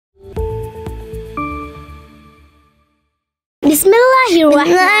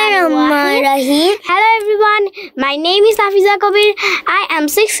Bismillahirrahmanirrahim. Hello everyone, my name is Afiza. I am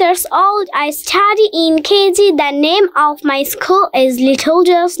 6 years old. I study in KG. The name of my school is Little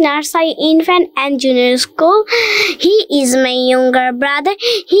Joe's Nursery Infant and Junior School. He is my younger brother.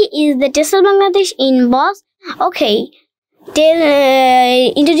 He is the TESOL Bangladesh in boss. Okay,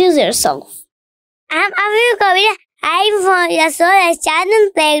 introduce yourself. I'm afif. I'm from Yusra. I study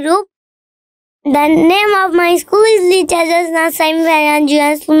in playgroup. The name of my school is Little Joe's Nursery Infant and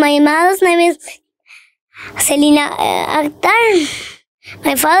Junior School. My mother's name is Selina Akhtar.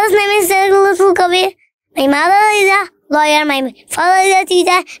 My father's name is Little Kabir. My mother is a lawyer. My father is a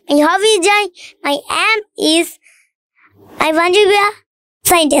teacher. My hobby is drawing. My aim is I want to be a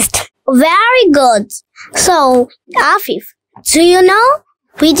scientist. Very good. So, Afif, do you know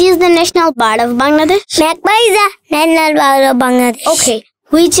which is the national bird of Bangladesh? Magpie is the national bird of Bangladesh. Okay.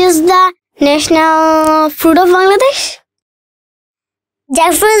 Which is the national fruit of Bangladesh?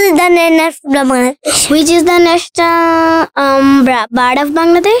 Jackfruit is the national fruit of Bangladesh. Which is the national bird of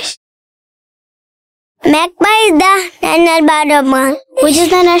Bangladesh? Magpie is the national bird of Bangladesh. Which is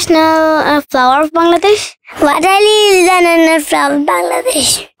the national flower of Bangladesh? Water lily is the national flower of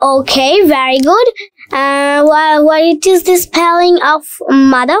Bangladesh. Okay, very good. What is the spelling of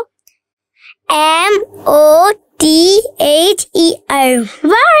mother? M-O-T-H-E-R.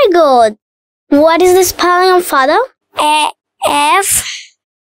 Very good. What is the spelling of father? A-F-O.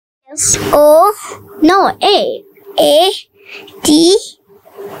 No, A. A-T-H-E-R.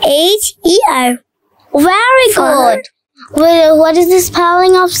 Very good. What is the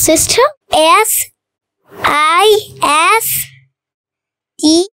spelling of sister?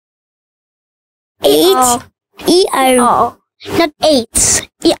 S-I-S-T-H-E-R. Oh, not eight.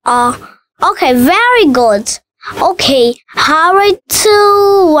 E-R. Okay, very good. Okay, how write to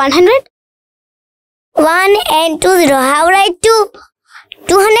 100? 1 and 2 0. How write to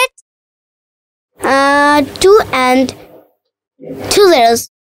 200? 2 and 2 zeros.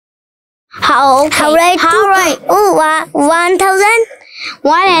 How write? Oh, 1,000.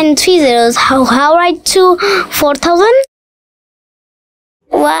 1 and 3 zeros. How write to 4,000?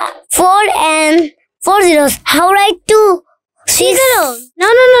 4 and 4 zeros. How write to 6 zeros? No,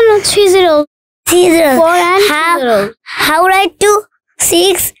 3 zeros. 3 zeros. 4 and 3 zeros. How write to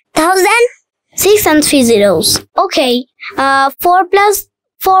 6,000? 6 and 3 zeros. Okay. 4 plus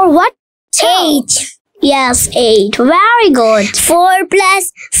 4 what? 8. Yes, 8. Very good. 4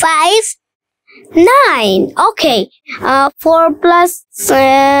 plus 5? 9. Okay. 4 plus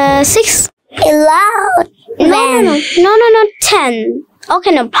 6? 11. No, 10.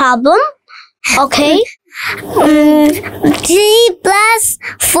 Okay, no problem. Okay. 3 plus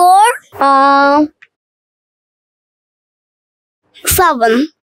 4? 7.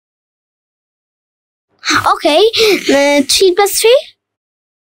 Okay. 3 plus 3?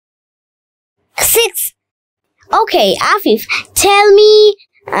 6. Okay, Afif, tell me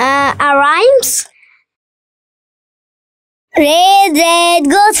a rhymes. Red, red,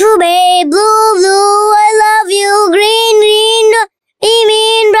 go through bay, blue, blue, I love you, green, green,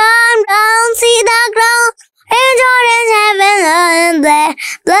 mean, brown, brown, see the ground, orange, heaven, and black,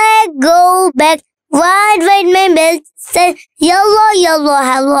 black, go back, white, white, my belt, said, yellow, yellow,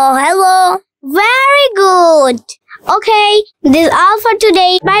 hello, hello. Very good. Okay, this is all for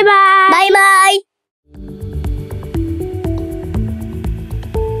today. Bye-bye.